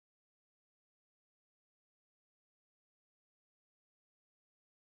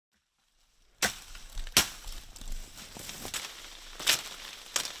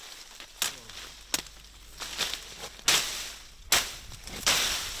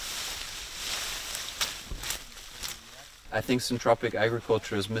I think sintrópic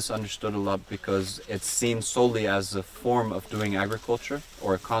agriculture is misunderstood a lot because it's seen solely as a form of doing agriculture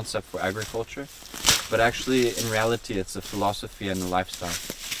or a concept for agriculture, but actually in reality it's a philosophy and a lifestyle.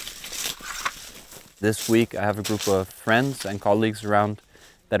 This week I have a group of friends and colleagues around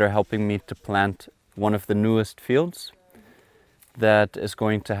that are helping me to plant one of the newest fields that is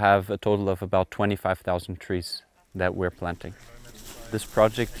going to have a total of about 25,000 trees that we're planting. This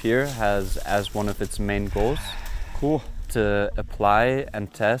project here has as one of its main goals to apply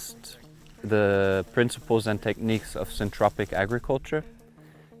and test the principles and techniques of sintrópic agriculture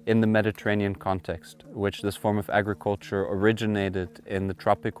in the Mediterranean context, which this form of agriculture originated in the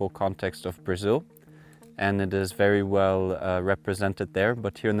tropical context of Brazil, and it is very well represented there.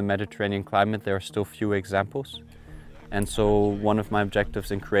 But here in the Mediterranean climate there are still few examples. And so one of my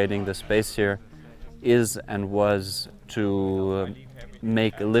objectives in creating the space here is and was to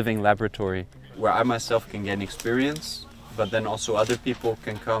make a living laboratory where I myself can gain experience, but then also other people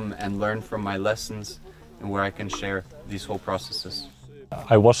can come and learn from my lessons and where I can share these whole processes.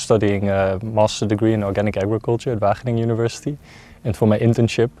 I was studying a master's degree in organic agriculture at Wageningen University, and for my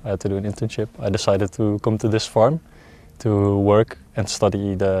internship, I had to do an internship, I decided to come to this farm to work and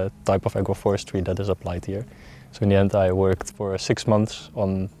study the type of agroforestry that is applied here. So in the end I worked for 6 months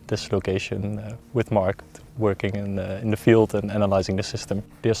on this location with Mark, working in the field and analyzing the system.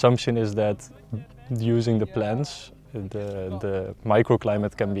 The assumption is that using the plants, the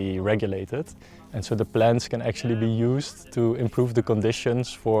microclimate can be regulated, and so the plants can actually be used to improve the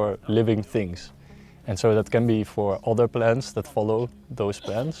conditions for living things. And so that can be for other plants that follow those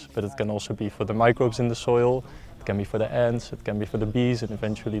plants, but it can also be for the microbes in the soil, it can be for the ants, it can be for the bees and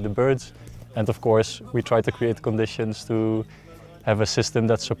eventually the birds. And of course we try to create conditions to have a system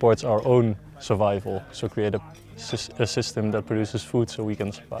that supports our own survival, so create a system that produces food so we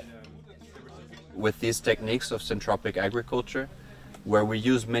can survive. With these techniques of sintrópic agriculture, where we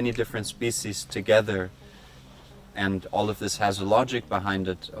use many different species together, and all of this has a logic behind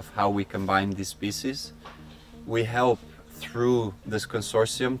it of how we combine these species, we help through this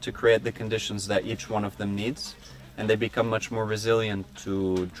consortium to create the conditions that each one of them needs, and they become much more resilient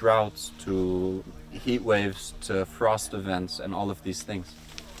to droughts, to heat waves, to frost events, and all of these things.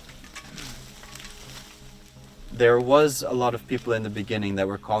 There was a lot of people in the beginning that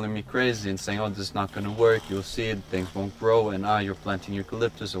were calling me crazy and saying, oh, this is not going to work, you'll see it, things won't grow, and you're planting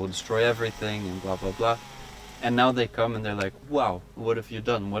eucalyptus, it will destroy everything, and blah, blah, blah. And now they come and they're like, wow, what have you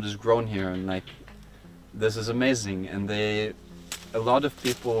done? What has grown here? And like, this is amazing. And a lot of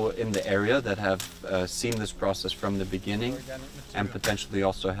people in the area that have seen this process from the beginning and potentially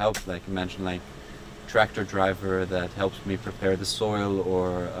also helped, like imagine like tractor driver that helps me prepare the soil,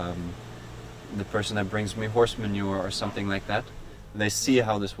 or the person that brings me horse manure or something like that. They see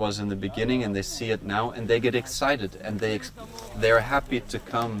how this was in the beginning and they see it now and they get excited and they're happy to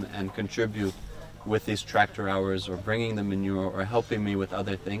come and contribute with these tractor hours or bringing the manure or helping me with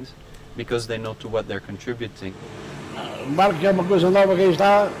other things because they know to what they're contributing. Marco é uma coisa nova que aí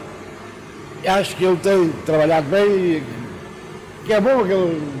está, acho que ele tem trabalhado bem, que é bom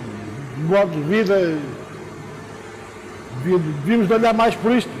aquele modo de vida, devíamos de olhar mais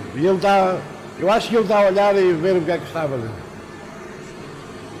por isto, e ele está, eu acho que ele está a olhar e ver o que é que está a fazer.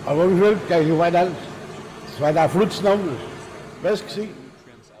 Vamos ver o que é que vai dar, se vai dar frutos, se não, mas parece que sim.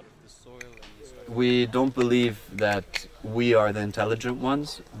 We don't believe that we are the intelligent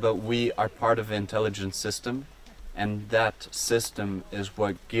ones, but we are part of an intelligent system, and that system is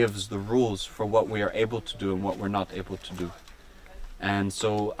what gives the rules for what we are able to do and what we're not able to do. And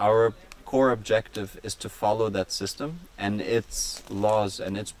so our core objective is to follow that system and its laws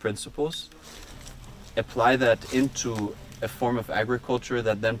and its principles, apply that into a form of agriculture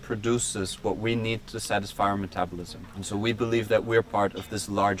that then produces what we need to satisfy our metabolism. And so we believe that we're part of this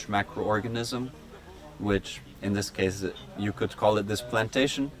large macroorganism, which in this case you could call it this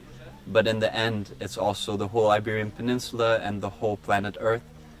plantation, but in the end it's also the whole Iberian Peninsula and the whole planet Earth,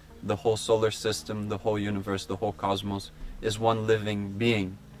 the whole solar system, the whole universe, the whole cosmos is one living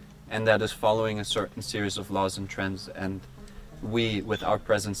being, and that is following a certain series of laws and trends, and we, with our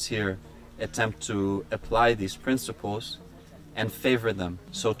presence here, attempt to apply these principles and favor them,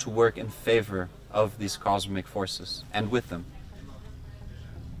 so to work in favor of these cosmic forces and with them.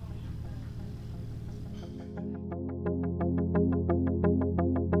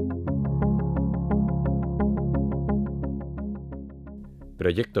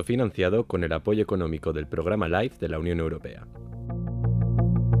 Proyecto financiado con el apoyo económico del programa LIFE de la Unión Europea.